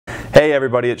Hey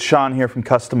everybody, it's Sean here from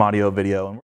Custom Audio Video,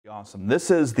 and we're awesome. This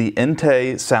is the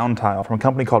Ente Soundtile from a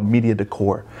company called Media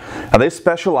Decor. Now they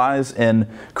specialize in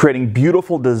creating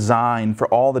beautiful design for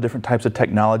all the different types of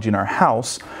technology in our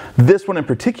house. This one in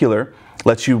particular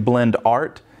lets you blend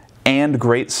art and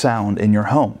great sound in your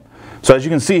home. So as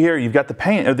you can see here, you've got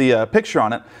the picture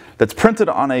on it that's printed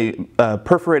on a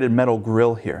perforated metal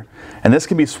grill here. And this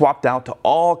can be swapped out to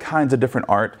all kinds of different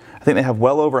art. I think they have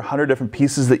well over 100 different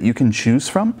pieces that you can choose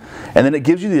from. And then it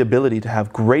gives you the ability to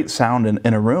have great sound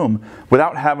in a room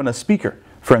without having a speaker,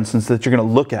 for instance, that you're going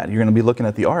to look at. You're going to be looking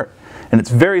at the art. And it's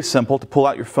very simple to pull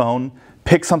out your phone,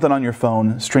 pick something on your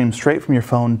phone, stream straight from your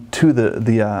phone to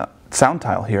the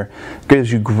Soundtile here. It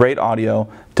gives you great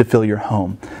audio to fill your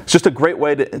home. It's just a great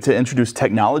way to introduce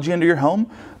technology into your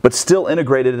home, but still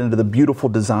integrate it into the beautiful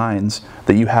designs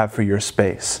that you have for your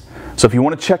space. So if you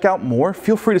want to check out more,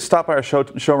 feel free to stop by our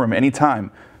showroom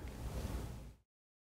anytime.